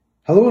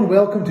Hello and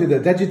welcome to the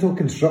Digital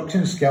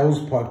Construction Skills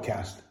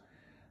Podcast.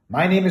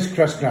 My name is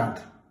Chris Grant,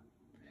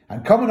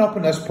 and coming up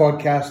in this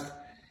podcast,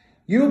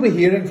 you will be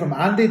hearing from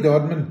Andy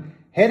Dodman,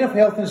 Head of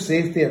Health and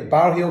Safety at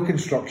Bar Hill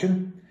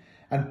Construction,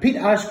 and Pete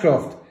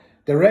Ashcroft,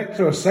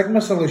 Director of Sigma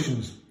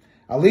Solutions,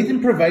 a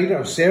leading provider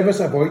of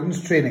service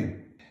avoidance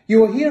training.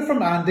 You will hear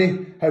from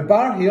Andy how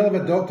Bar Hill have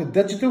adopted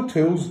digital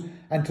tools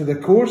into the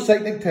core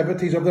site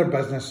activities of their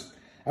business,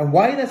 and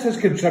why this has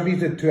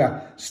contributed to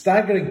a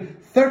staggering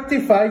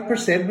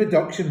 35%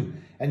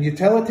 reduction in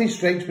utility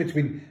strikes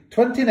between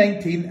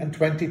 2019 and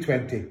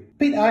 2020.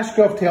 Pete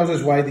Ashcroft tells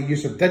us why the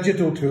use of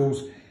digital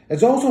tools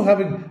is also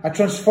having a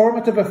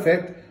transformative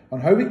effect on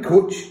how we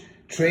coach,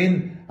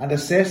 train and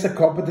assess the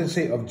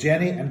competency of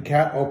Jenny and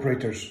Cat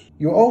operators.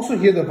 You'll also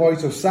hear the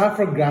voice of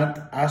Saffron Grant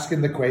asking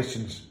the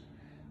questions.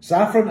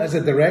 Saffron is the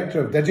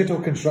Director of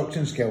Digital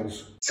Construction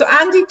Skills. So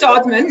Andy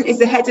Dodman is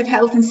the Head of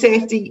Health and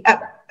Safety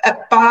at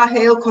Bar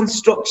Hill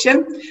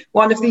Construction,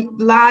 one of the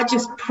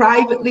largest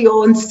privately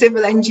owned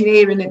civil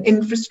engineering and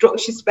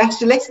infrastructure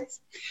specialists.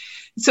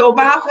 So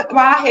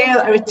Bar Hill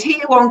are a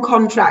tier 1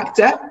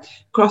 contractor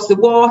across the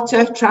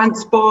water,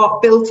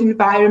 transport, built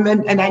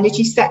environment and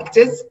energy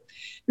sectors.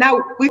 Now,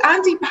 with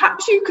Andy,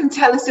 perhaps you can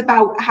tell us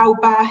about how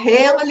Bar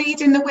Hill are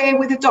leading the way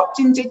with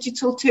adopting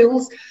digital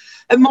tools,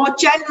 and more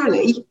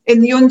generally in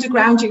the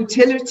underground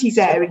utilities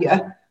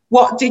area,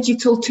 what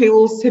digital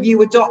tools have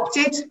you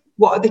adopted?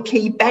 What are the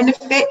key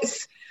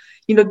benefits?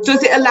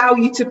 Does it allow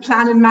you to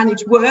plan and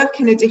manage work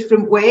in a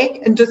different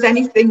way? And does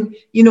anything,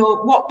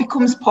 what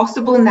becomes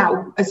possible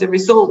now as a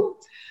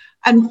result?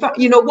 And,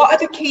 what are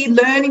the key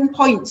learning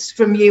points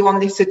from you on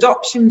this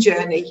adoption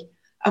journey?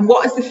 And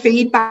what has the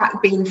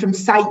feedback been from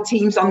site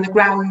teams on the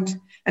ground?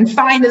 And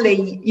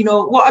finally,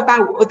 what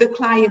about other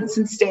clients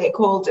and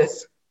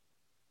stakeholders?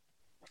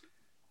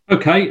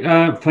 Okay,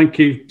 thank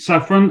you,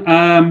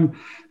 Saffron.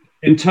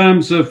 In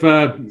terms of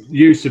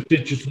use of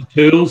digital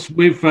tools,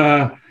 we've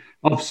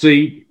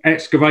obviously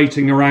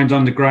excavating around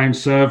underground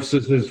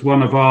services is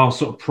one of our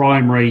sort of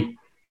primary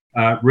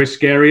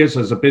risk areas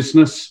as a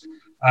business,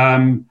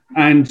 and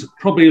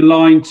probably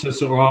aligned to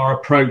sort of our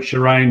approach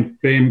around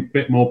being a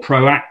bit more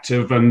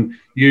proactive and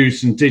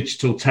using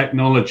digital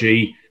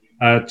technology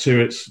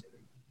to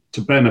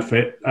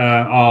benefit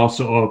our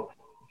sort of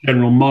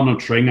general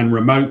monitoring and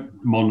remote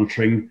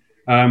monitoring.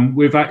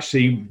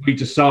 We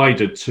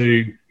decided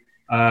to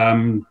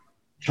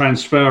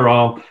transfer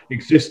our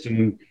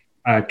existing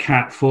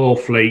Cat 4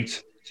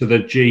 fleet to the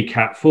G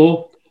Cat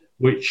 4,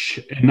 which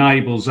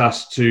enables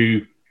us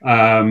to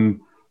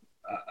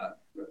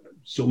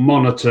sort of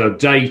monitor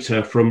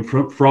data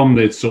from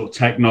this sort of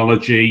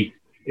technology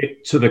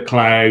to the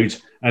cloud,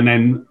 and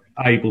then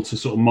able to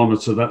sort of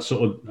monitor that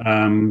sort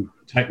of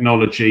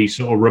technology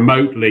sort of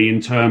remotely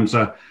in terms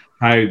of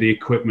how the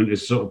equipment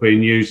is sort of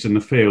being used in the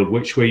field,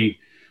 which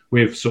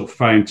we've sort of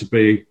found to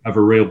be of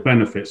a real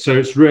benefit. So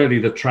it's really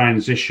the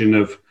transition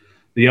of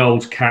the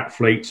old Cat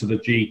fleet to the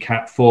G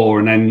Cat 4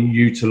 and then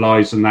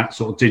utilising that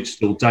sort of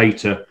digital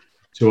data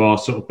to our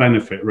sort of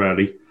benefit,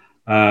 really.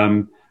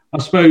 I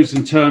suppose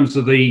in terms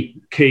of the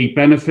key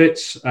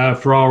benefits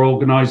for our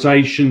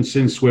organisation,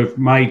 since we've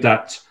made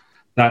that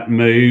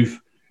move,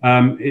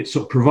 it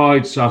sort of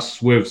provides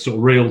us with sort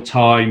of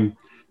real-time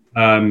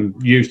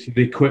use of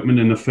the equipment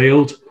in the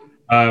field,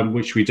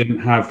 which we didn't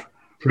have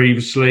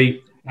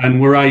previously.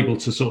 And we're able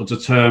to sort of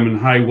determine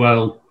how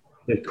well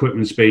the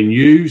equipment's being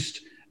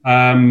used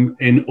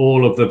in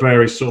all of the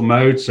various sort of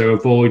modes, so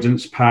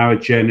avoidance, power,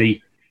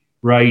 Jenny,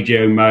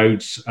 radio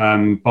modes,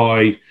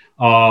 by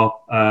our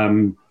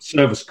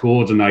service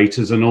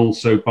coordinators and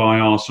also by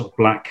our sort of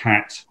Black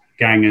Cat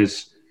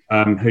gangers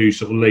who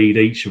sort of lead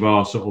each of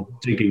our sort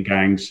of digging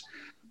gangs.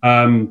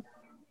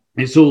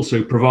 It's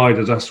also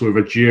provided us with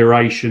a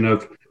duration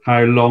of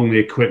how long the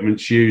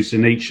equipment's used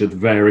in each of the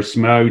various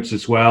modes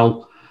as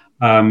well.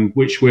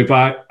 Which we've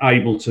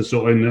able to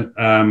sort of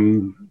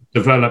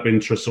develop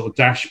into a sort of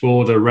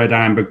dashboard, a red,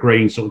 amber,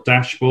 green sort of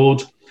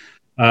dashboard.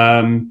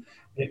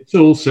 It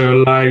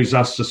also allows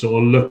us to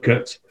sort of look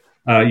at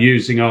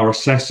using our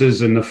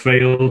assessors in the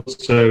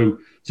field, so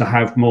to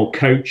have more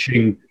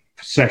coaching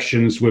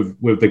sessions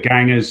with the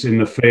gangers in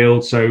the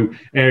field, so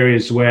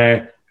areas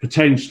where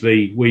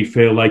potentially we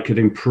feel they could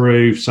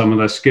improve some of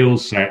their skill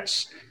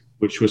sets,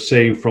 which we're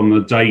seeing from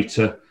the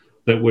data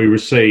that we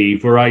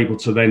receive. We're able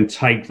to then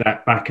take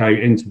that back out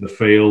into the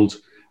field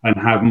and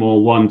have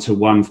more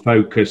one-to-one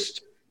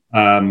focused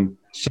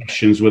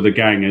sessions with the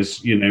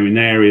gangers, in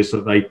areas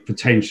that they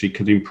potentially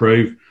could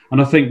improve.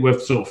 And I think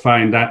we've sort of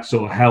found that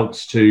sort of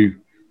helps to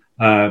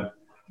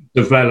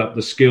develop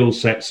the skill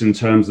sets in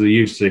terms of the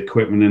use of the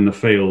equipment in the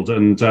field,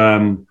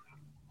 and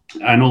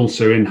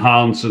also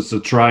enhances the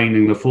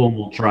training, the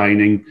formal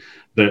training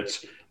that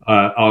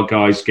our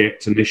guys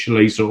get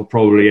initially, sort of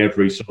probably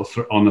every sort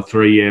of on a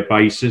 3-year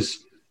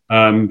basis.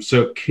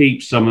 So it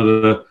keeps some of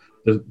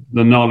the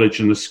knowledge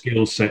and the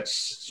skill sets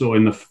sort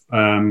of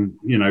in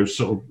the,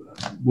 sort of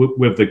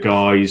with the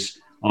guys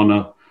on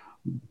a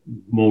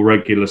more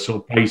regular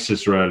sort of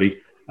basis, really.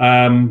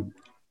 And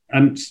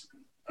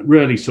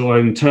really sort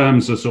of in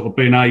terms of sort of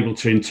being able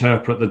to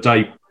interpret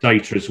the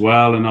data as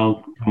well, and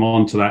I'll come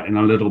on to that in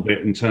a little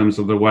bit in terms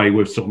of the way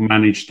we've sort of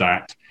managed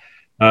that.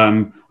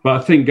 But I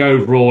think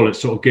overall it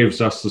sort of gives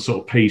us the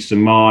sort of peace of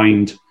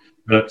mind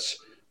that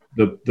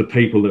the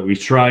people that we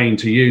train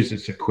to use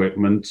this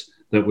equipment,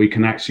 that we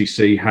can actually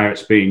see how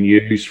it's being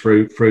used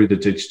through the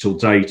digital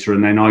data,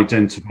 and then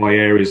identify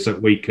areas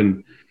that we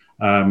can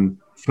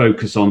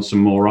focus on some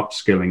more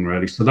upskilling,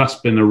 really. So that's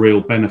been a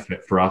real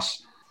benefit for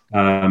us,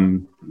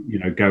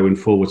 going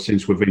forward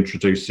since we've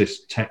introduced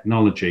this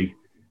technology.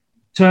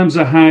 In terms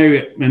of how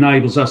it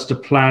enables us to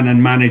plan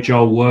and manage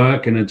our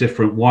work in a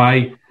different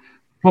way,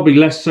 probably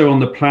less so on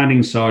the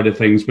planning side of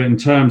things, but in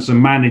terms of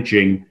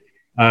managing,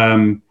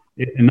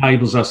 it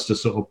enables us to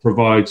sort of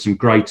provide some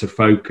greater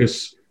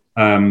focus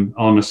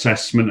on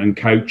assessment and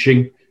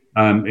coaching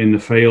in the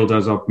field,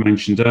 as I've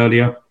mentioned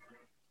earlier.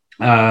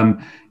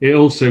 It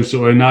also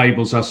sort of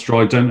enables us to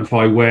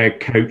identify where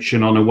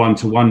coaching on a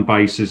one-to-one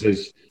basis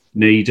is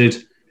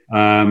needed,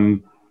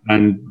 and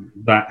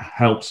that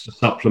helps to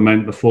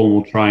supplement the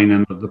formal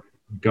training that the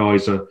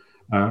guys are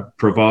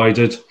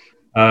provided.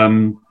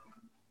 And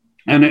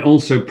it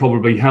also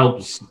probably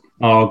helps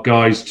our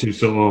guys to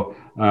sort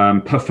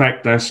of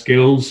perfect their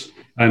skills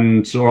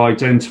and sort of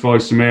identify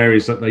some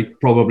areas that they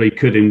probably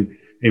could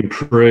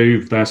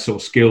improve their sort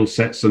of skill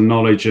sets and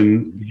knowledge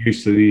and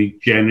use of the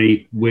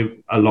Jenny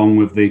along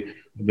with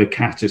the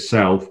CAT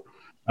itself,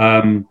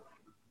 and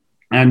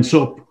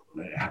sort of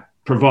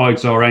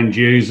provides our end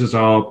users,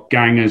 our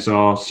gangers,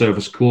 our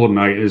service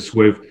coordinators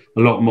with a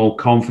lot more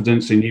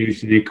confidence in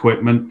using the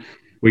equipment.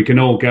 We can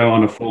all go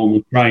on a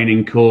formal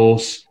training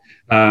course,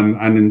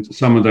 and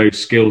some of those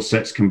skill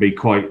sets can be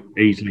quite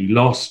easily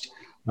lost,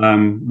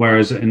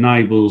 whereas it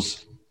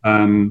enables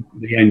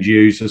the end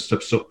users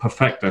to sort of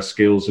perfect their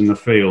skills in the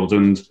field.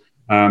 And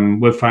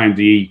we've found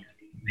the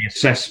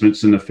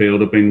assessments in the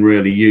field have been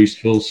really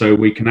useful, so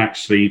we can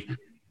actually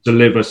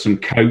deliver some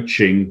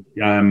coaching,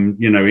 in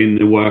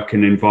the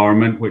working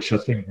environment, which I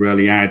think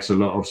really adds a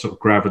lot of sort of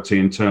gravity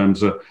in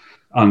terms of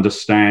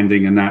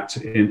understanding and that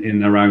in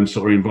their own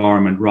sort of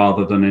environment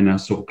rather than in a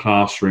sort of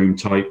classroom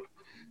type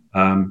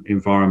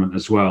environment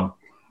as well.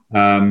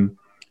 And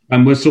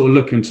we're sort of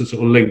looking to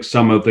sort of link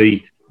some of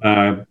the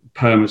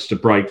permits to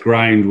break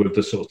ground with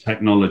the sort of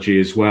technology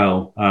as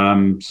well,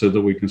 so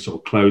that we can sort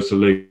of close the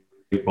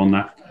loop on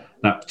that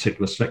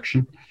particular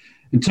section.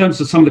 In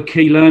terms of some of the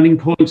key learning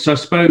points, I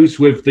suppose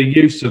with the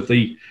use of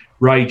the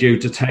radio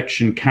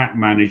detection CAT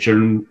manager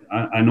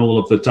and all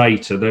of the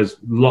data, there's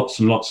lots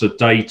and lots of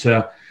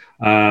data.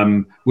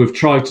 We've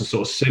tried to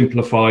sort of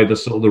simplify the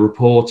sort of the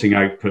reporting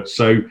output.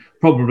 So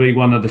probably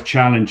one of the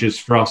challenges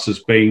for us has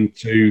been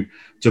to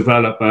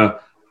develop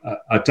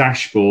a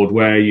dashboard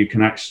where you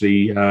can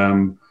actually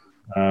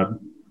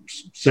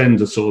send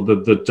the sort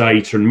of the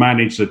data and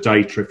manage the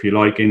data, if you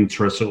like,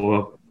 into a sort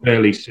of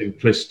fairly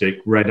simplistic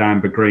red,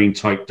 amber, green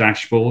type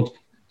dashboard,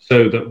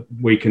 so that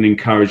we can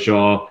encourage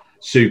our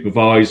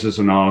supervisors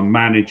and our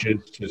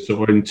managers to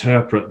sort of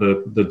interpret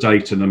the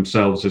data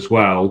themselves as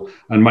well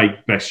and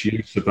make best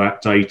use of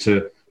that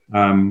data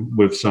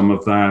with some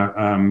of their,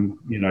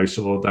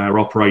 sort of their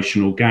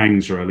operational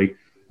gangs, really.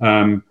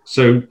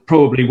 So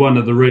probably one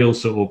of the real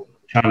sort of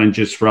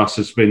challenges for us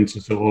has been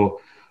to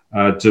sort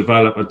of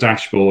develop a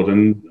dashboard,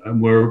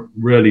 and we're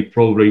really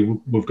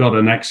we've got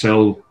an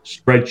Excel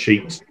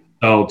spreadsheet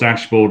style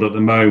dashboard at the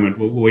moment.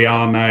 We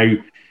are now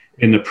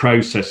in the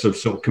process of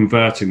sort of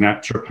converting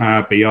that to a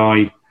Power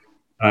BI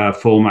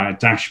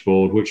format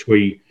dashboard, which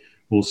we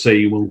will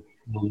see will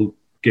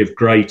give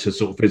greater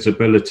sort of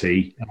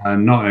visibility,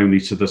 not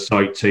only to the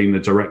site team, the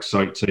direct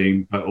site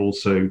team, but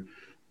also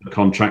the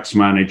contracts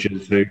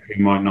managers who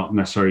might not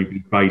necessarily be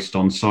based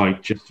on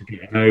site, just to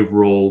get an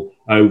overall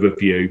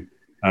overview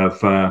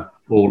of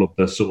all of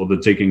the sort of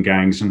the digging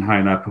gangs and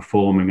how they're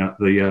performing at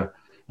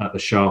the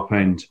sharp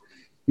end.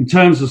 In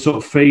terms of sort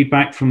of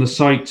feedback from the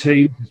site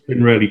team, it's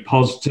been really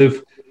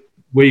positive.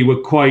 We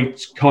were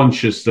quite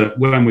conscious that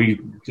when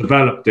we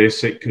developed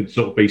this, it could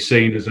sort of be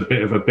seen as a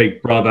bit of a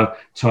big brother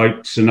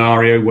type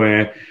scenario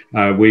where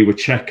we were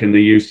checking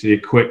the use of the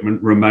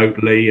equipment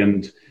remotely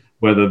and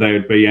whether there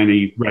would be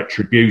any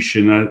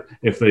retribution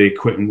if the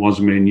equipment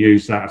wasn't being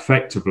used that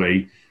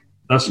effectively.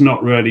 That's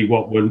not really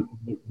what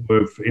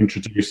we've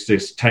introduced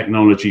this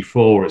technology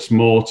for. It's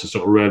more to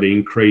sort of really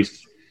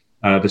increase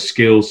the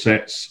skill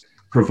sets,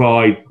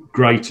 provide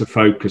greater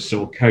focus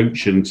or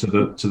coaching to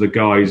the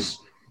guys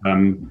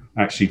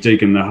actually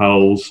digging the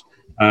holes,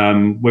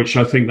 which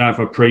I think they've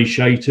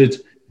appreciated.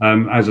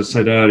 As I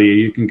said earlier,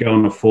 you can go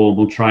on a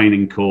formal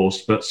training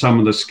course, but some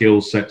of the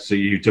skill sets that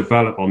you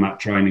develop on that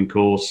training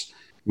course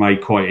may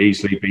quite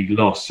easily be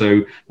lost.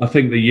 So I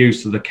think the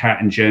use of the CAT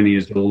and Jenny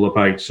is all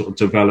about sort of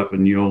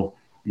developing your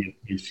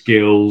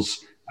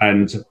skills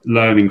and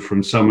learning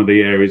from some of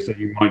the areas that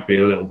you might be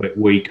a little bit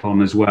weak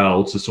on as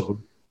well, to sort of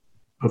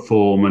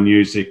perform and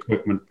use the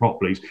equipment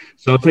properly.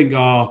 So I think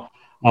our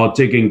our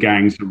digging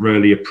gangs have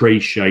really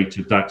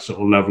appreciated that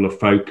sort of level of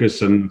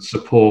focus and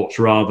support,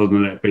 rather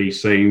than it be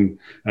seen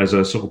as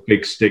a sort of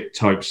big stick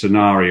type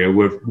scenario.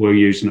 We're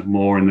using it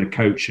more in the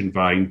coaching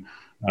vein,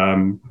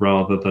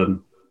 rather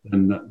than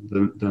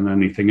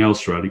anything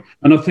else, really.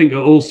 And I think it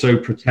also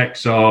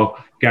protects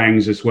our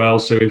gangs as well.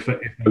 So if there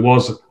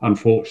was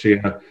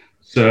unfortunately a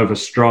server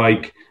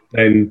strike,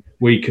 then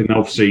we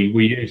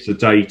use the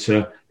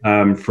data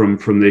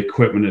from the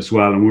equipment as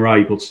well, and we're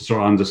able to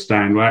sort of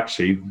understand, well,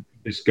 actually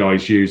this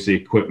guy's used the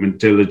equipment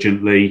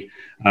diligently,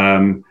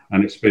 and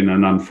it's been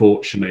an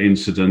unfortunate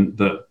incident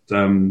that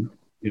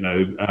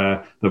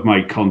they've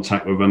made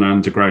contact with an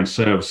underground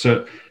server.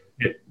 So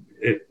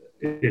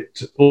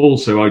it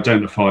also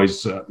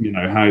identifies how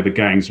the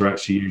gangs are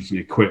actually using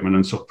the equipment,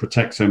 and sort of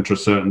protects them to a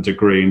certain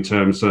degree in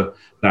terms of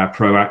their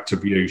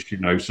proactive use,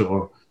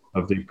 sort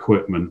of the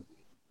equipment.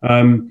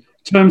 In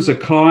terms of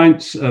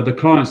clients, the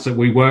clients that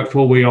we work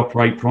for, we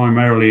operate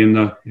primarily in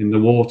the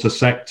water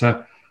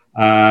sector.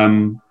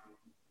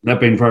 They've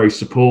been very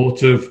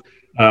supportive.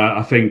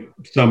 I think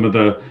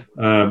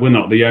we're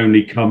not the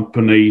only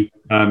company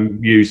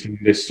using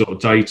this sort of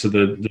data,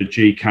 the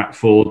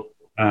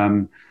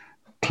GCAT4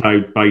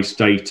 cloud-based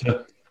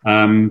data.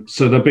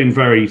 So they've been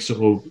very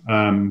sort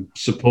of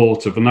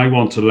supportive, and they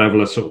want a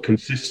level of sort of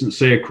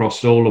consistency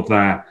across all of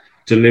their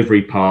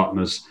delivery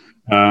partners.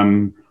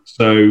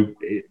 So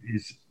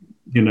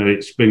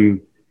it's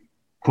been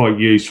quite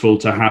useful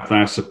to have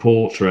their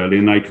support, really,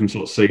 and they can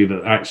sort of see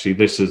that actually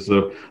this is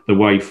the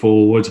way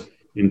forward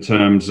in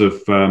terms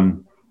of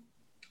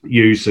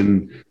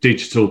using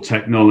digital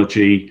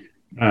technology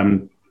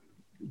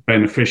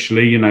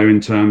beneficially, in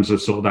terms of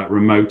sort of that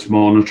remote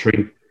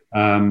monitoring.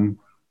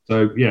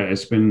 So yeah,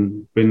 it's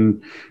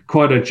been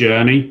quite a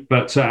journey,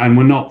 but and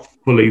we're not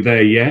fully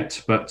there yet,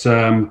 but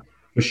for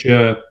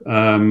sure,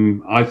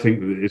 I think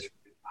that it's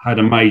had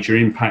a major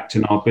impact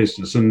in our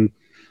business. And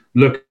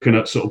looking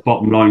at sort of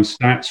bottom line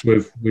stats,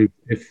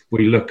 if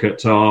we look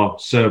at our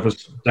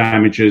service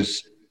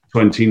damages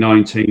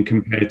 2019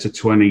 compared to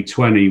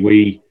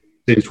 2020,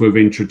 since we've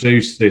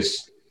introduced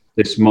this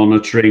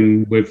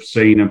monitoring, we've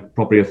seen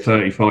probably a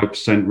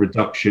 35%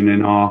 reduction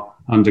in our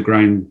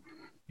underground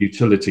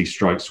utility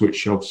strikes,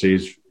 which obviously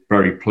is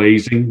very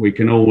pleasing. We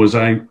can always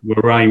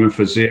we're aiming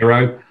for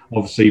zero,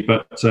 obviously,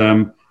 but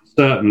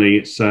certainly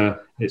it's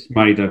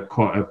made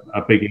quite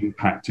a big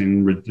impact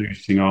in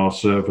reducing our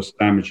service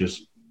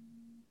damages.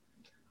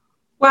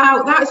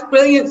 Wow, that's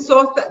brilliant.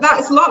 So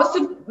that's lots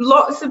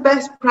of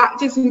best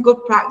practice and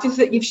good practice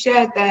that you've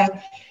shared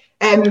there,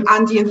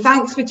 Andy, and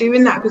thanks for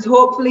doing that, because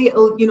hopefully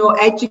it'll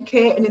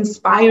educate and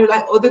inspire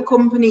like other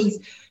companies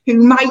who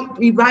might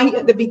be right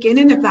at the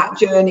beginning of that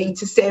journey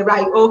to say,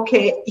 right,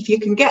 okay, if you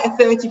can get a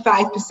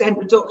 35%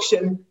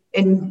 reduction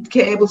in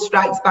cable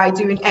strikes by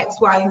doing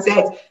X, Y, and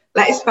Z,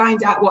 let's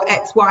find out what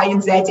X, Y,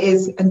 and Z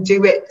is and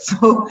do it.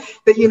 So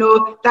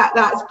that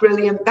that's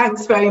brilliant.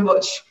 Thanks very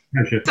much.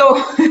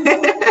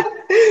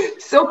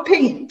 So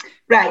Pete,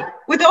 right,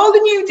 with all the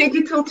new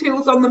digital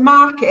tools on the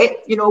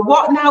market,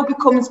 what now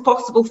becomes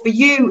possible for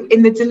you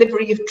in the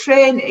delivery of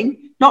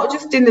training, not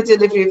just in the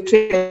delivery of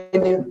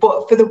training,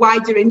 but for the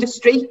wider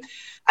industry?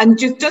 And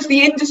does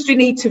the industry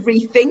need to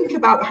rethink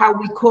about how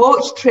we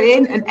coach,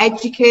 train and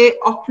educate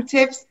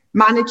operatives,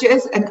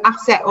 managers and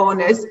asset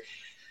owners?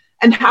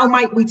 And how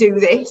might we do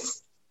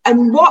this?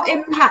 And what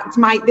impact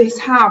might this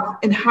have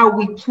in how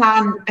we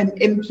plan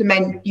and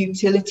implement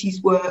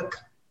utilities work?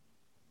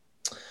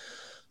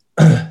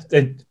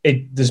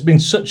 There's been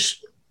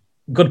such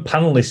good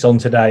panelists on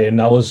today,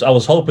 and I was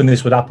hoping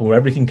this would happen where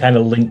everything kind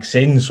of links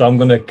in. So I'm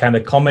going to kind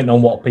of comment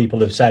on what people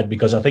have said,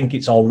 because I think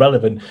it's all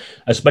relevant,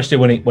 especially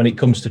when it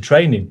comes to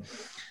training.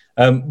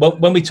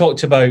 When we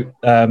talked about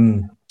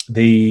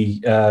the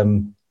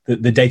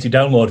data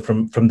download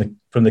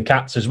from the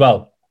CATs as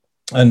well,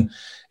 and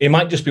it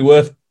might just be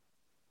worth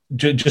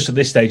just at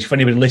this stage, for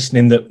anybody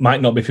listening that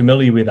might not be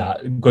familiar with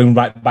that, going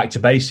right back to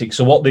basics.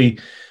 So what the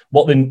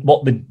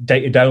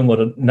data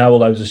download now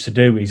allows us to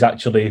do is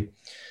actually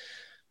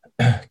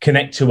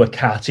connect to a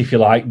CAT, if you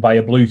like, by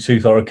a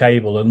Bluetooth or a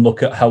cable, and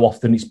look at how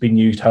often it's been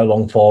used, how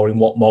long for, in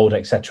what mode,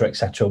 etc.,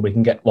 etc. We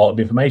can get a lot of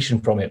information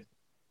from it.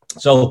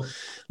 So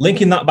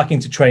linking that back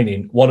into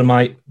training, one of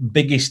my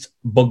biggest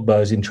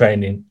bugbears in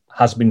training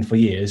has been for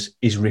years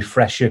is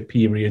refresher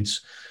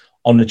periods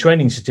on the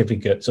training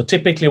certificate. So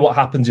typically what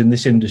happens in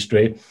this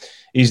industry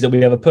is that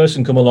we have a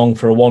person come along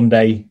for a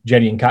one-day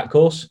Jenny and Cat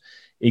course.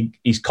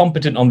 He's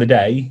competent on the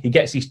day, he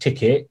gets his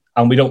ticket,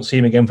 and we don't see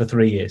him again for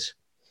 3 years.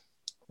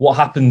 What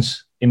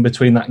happens in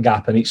between that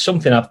gap? And it's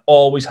something I've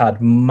always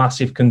had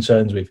massive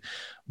concerns with.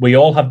 We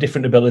all have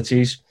different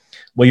abilities.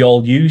 We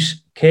all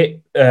use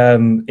kit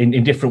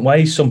in different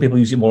ways. Some people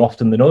use it more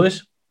often than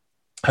others.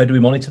 How do we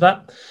monitor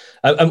that?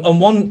 And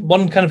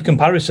one kind of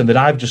comparison that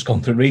I've just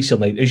gone through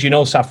recently, as you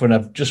know, Saffron,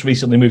 I've just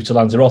recently moved to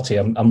Lanzarote.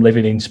 I'm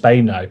living in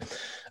Spain now.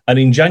 And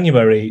in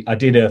January, I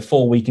did a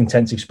 4-week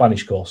intensive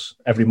Spanish course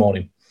every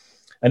morning.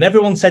 And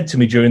everyone said to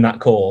me during that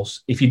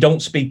course, if you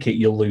don't speak it,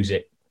 you'll lose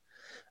it.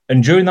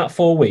 And during that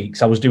 4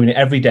 weeks, I was doing it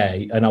every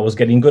day and I was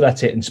getting good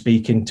at it and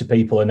speaking to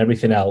people and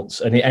everything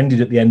else. And it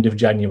ended at the end of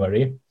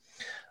January.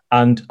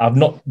 And I've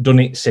not done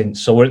it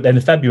since. So we're at the end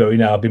of February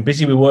now. I've been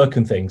busy with work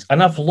and things.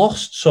 And I've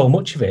lost so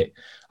much of it.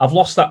 I've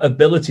lost that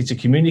ability to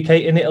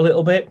communicate in it a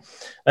little bit.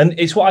 And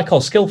it's what I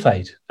call skill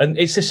fade. And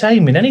it's the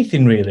same in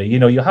anything, really. You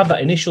know, you have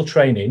that initial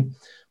training,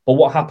 but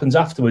what happens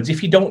afterwards,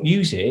 if you don't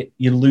use it,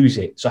 you lose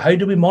it. So how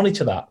do we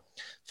monitor that?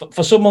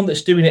 For someone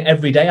that's doing it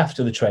every day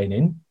after the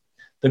training,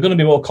 they're going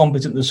to be more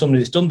competent than somebody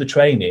that's done the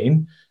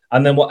training.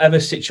 And then whatever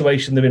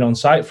situation they're in on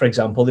site, for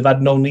example, they've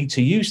had no need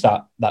to use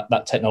that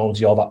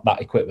technology or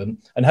that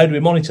equipment. And how do we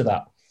monitor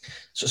that?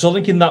 So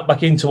linking that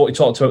back into what we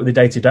talked about with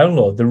the data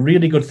download, the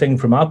really good thing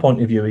from our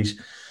point of view is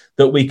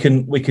that we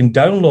can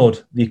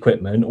download the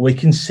equipment, we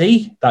can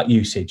see that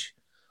usage.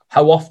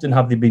 How often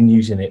have they been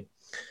using it?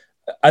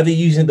 Are they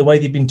using it the way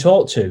they've been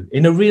taught to,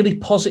 in a really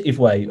positive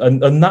way?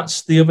 And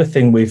that's the other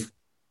thing with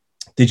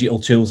digital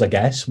tools, I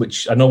guess,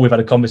 which I know we've had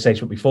a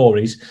conversation before,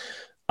 is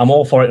I'm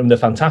all for it and they're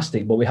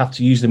fantastic, but we have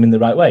to use them in the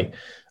right way.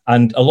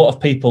 And a lot of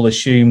people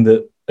assume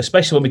that,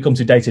 especially when we come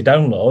to data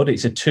download,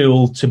 it's a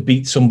tool to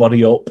beat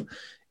somebody up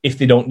if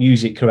they don't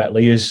use it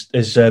correctly,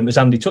 as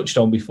Andy touched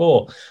on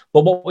before.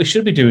 But what we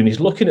should be doing is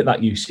looking at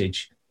that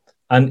usage.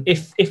 And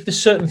if there's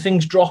certain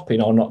things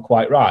dropping or not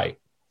quite right,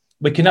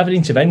 we can have an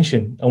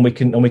intervention and we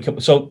can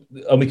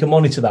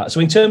monitor that.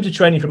 So in terms of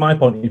training, from my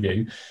point of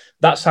view,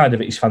 that side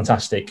of it is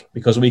fantastic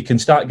because we can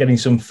start getting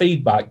some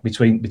feedback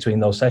between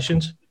those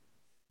sessions.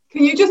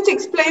 Can you just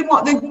explain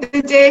what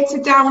the data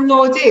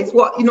download is?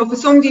 What, you know, for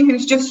somebody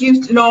who's just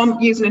using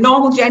a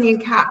normal Jenny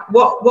and Cat,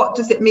 what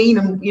does it mean,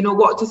 and you know,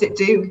 what does it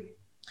do?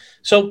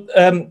 So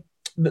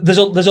there's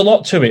a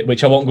lot to it,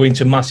 which I won't go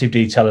into massive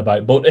detail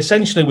about. But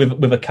essentially,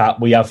 with a Cat,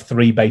 we have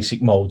three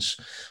basic modes.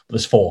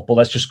 There's four, but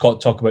let's just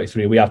talk about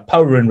three. We have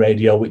power and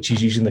radio, which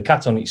is using the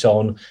Cat on its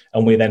own,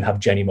 and we then have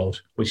Jenny mode,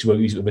 which is where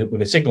we use it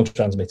with a signal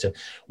transmitter.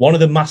 One of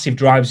the massive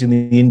drives in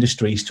the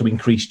industry is to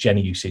increase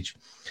Jenny usage.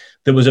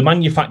 There was a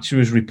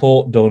manufacturer's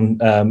report done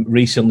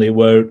recently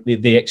where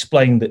they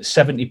explained that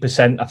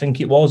 70%, I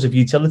think it was, of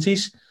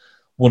utilities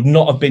would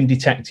not have been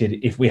detected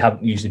if we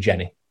hadn't used the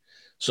Jenny.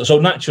 So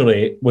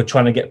naturally, we're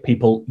trying to get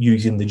people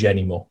using the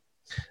Jenny more.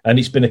 And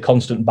it's been a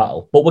constant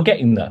battle, but we're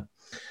getting there.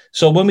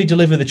 So when we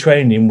deliver the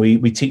training,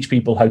 we teach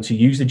people how to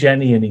use the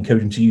Jenny and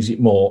encourage them to use it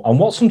more. And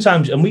what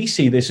sometimes, and we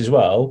see this as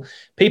well,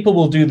 people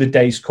will do the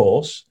day's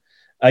course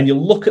and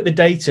you'll look at the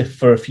data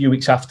for a few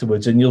weeks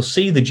afterwards and you'll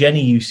see the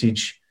Jenny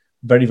usage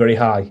very, very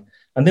high.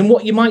 And then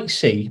what you might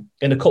see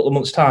in a couple of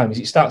months' time is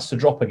it starts to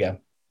drop again.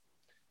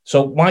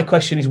 So my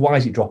question is, why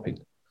is it dropping?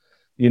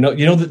 You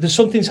know that there's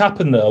something's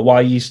happened there.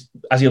 Why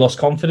has he lost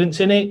confidence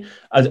in it?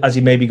 Has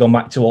he maybe gone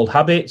back to old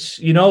habits?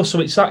 You know,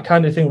 so it's that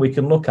kind of thing we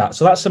can look at.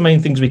 So that's the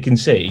main things we can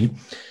see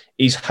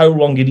is how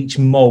long in each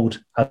mode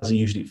has he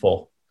used it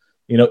for?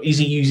 You know, is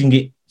he using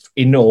it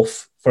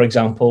enough, for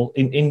example,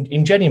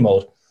 in Jenny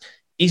mode?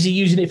 Is he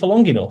using it for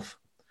long enough?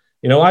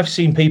 You know, I've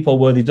seen people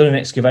where they've done an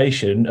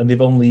excavation and they've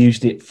only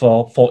used it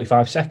for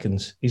 45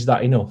 seconds. Is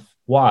that enough?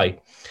 Why?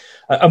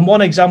 And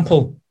one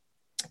example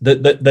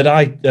that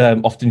I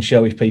often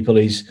share with people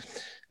is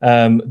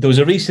there was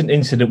a recent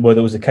incident where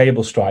there was a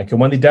cable strike, and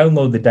when they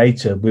downloaded the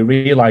data, we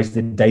realised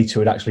the data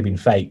had actually been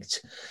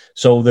faked.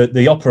 So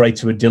the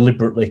operator had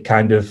deliberately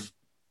kind of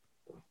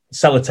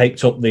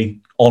sellotaped up the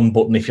on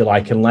button, if you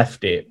like, and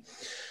left it.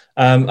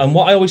 And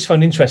what I always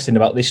found interesting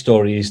about this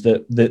story is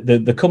that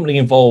the company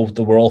involved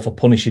were all for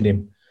punishing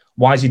him.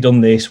 Why has he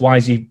done this? Why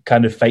has he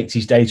kind of faked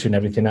his data and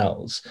everything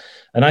else?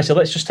 And I said,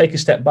 let's just take a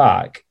step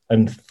back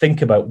and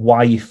think about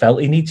why he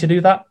felt he needed to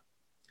do that.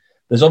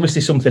 There's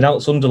obviously something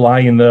else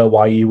underlying there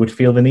why you would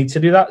feel the need to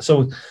do that.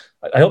 So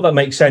I hope that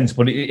makes sense,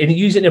 but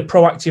use it in a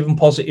proactive and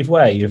positive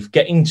way of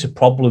getting to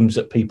problems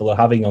that people are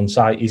having on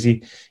site. Is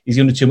he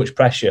under too much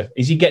pressure?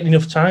 Is he getting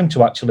enough time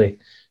to actually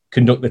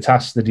conduct the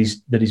tasks that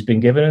he's been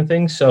given and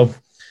things? So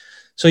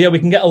yeah, we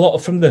can get a lot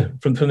from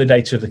the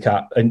data of the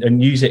Cat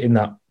and use it in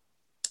that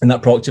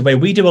proactive way.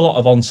 We do a lot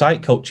of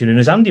on-site coaching, and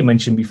as Andy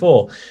mentioned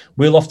before,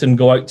 we'll often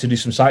go out to do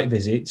some site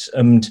visits.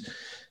 And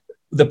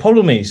the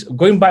problem is,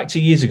 going back to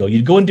years ago,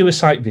 you'd go and do a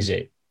site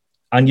visit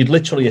and you'd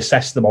literally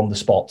assess them on the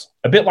spot,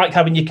 a bit like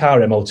having your car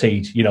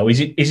MOT'd. You know,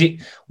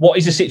 what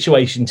is the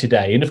situation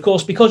today? And of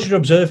course, because you're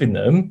observing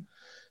them,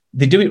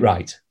 they do it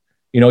right.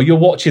 You know, you're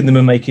watching them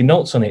and making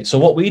notes on it. So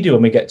what we do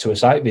when we get to a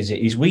site visit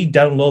is we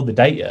download the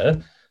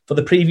data for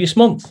the previous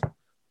month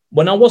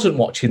when I wasn't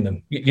watching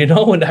them, you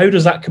know, and how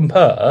does that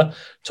compare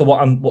to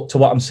what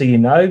I'm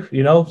seeing now,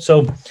 you know?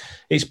 So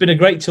it's been a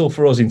great tool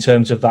for us in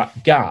terms of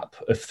that gap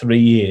of 3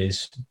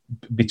 years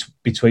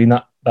between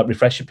that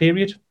refresher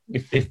period,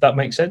 if that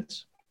makes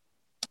sense.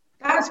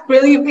 That's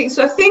brilliant, Pete.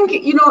 So I think,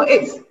 you know,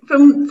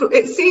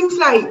 it seems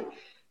like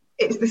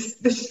it's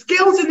the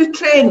skills and the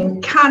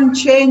training can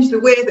change the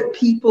way that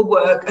people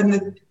work,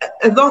 and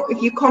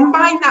if you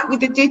combine that with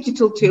the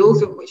digital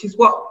tools, which is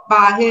what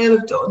Bar Hill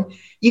have done,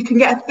 you can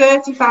get a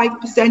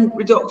 35%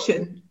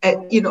 reduction.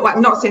 You know,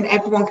 I'm not saying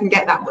everyone can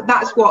get that, but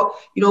that's what,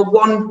 you know,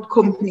 one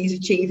company's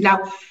achieved.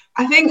 Now,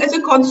 I think as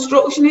a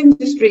construction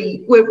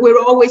industry, we're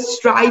always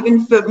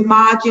striving for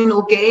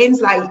marginal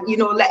gains, like,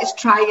 let's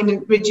try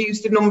and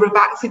reduce the number of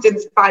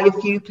accidents by a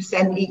few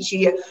percent each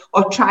year,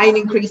 or try and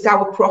increase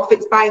our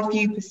profits by a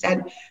few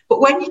percent.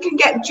 But when you can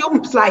get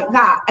jumps like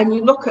that, and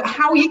you look at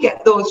how you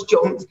get those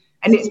jumps,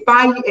 and it's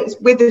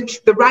with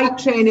the right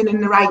training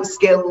and the right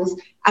skills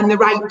and the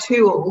right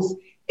tools,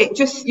 it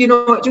just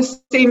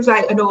seems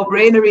like a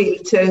no-brainer really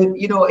to,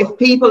 if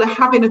people are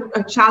having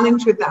a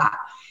challenge with that.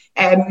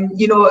 Again,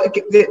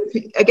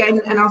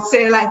 and I'll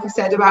say, like I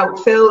said about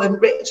Phil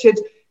and Richard,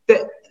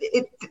 that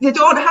they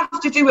don't have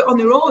to do it on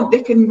their own.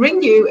 They can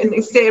ring you and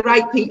they say,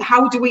 right, Pete,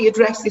 how do we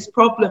address this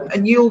problem?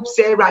 And you'll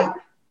say, right,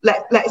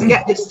 let's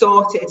get this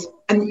sorted.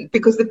 And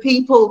because the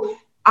people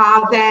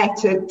are there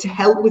to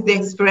help with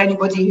this for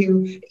anybody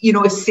who,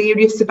 is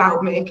serious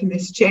about making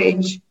this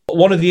change.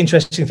 One of the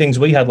interesting things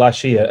we had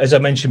last year, as I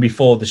mentioned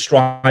before, the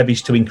strive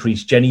is to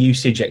increase Jenny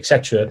usage,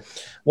 etc.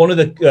 One of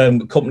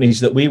the companies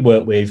that we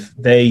work with,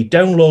 they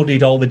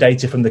downloaded all the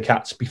data from the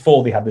cats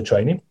before they had the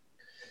training.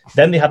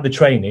 Then they had the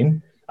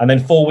training, and then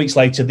 4 weeks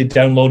later, they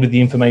downloaded the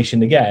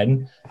information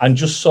again and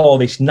just saw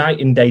this night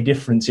and day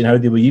difference in how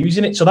they were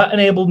using it. So that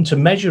enabled them to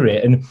measure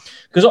it. And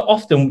because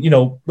often,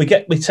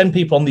 we send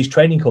people on these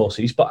training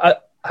courses,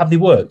 but have they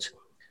worked?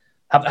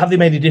 Have they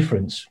made a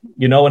difference?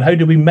 And how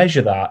do we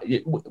measure that?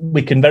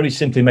 We can very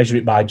simply measure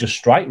it by just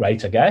strike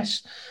rate, I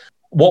guess.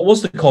 What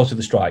was the cause of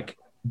the strike?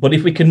 But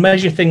if we can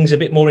measure things a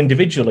bit more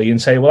individually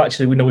and say, well,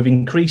 actually, we know we've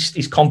increased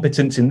his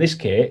competence in this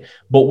kit,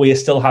 but we are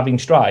still having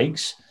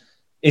strikes,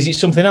 is it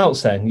something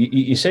else then?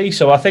 You see?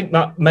 So I think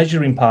that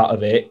measuring part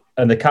of it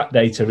and the CAT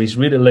data is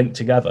really linked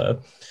together,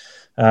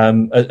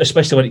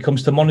 especially when it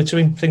comes to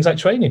monitoring things like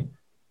training.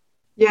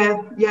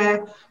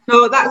 Yeah.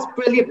 No, that's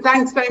brilliant.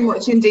 Thanks very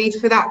much indeed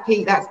for that,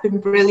 Pete. That's been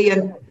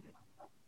brilliant.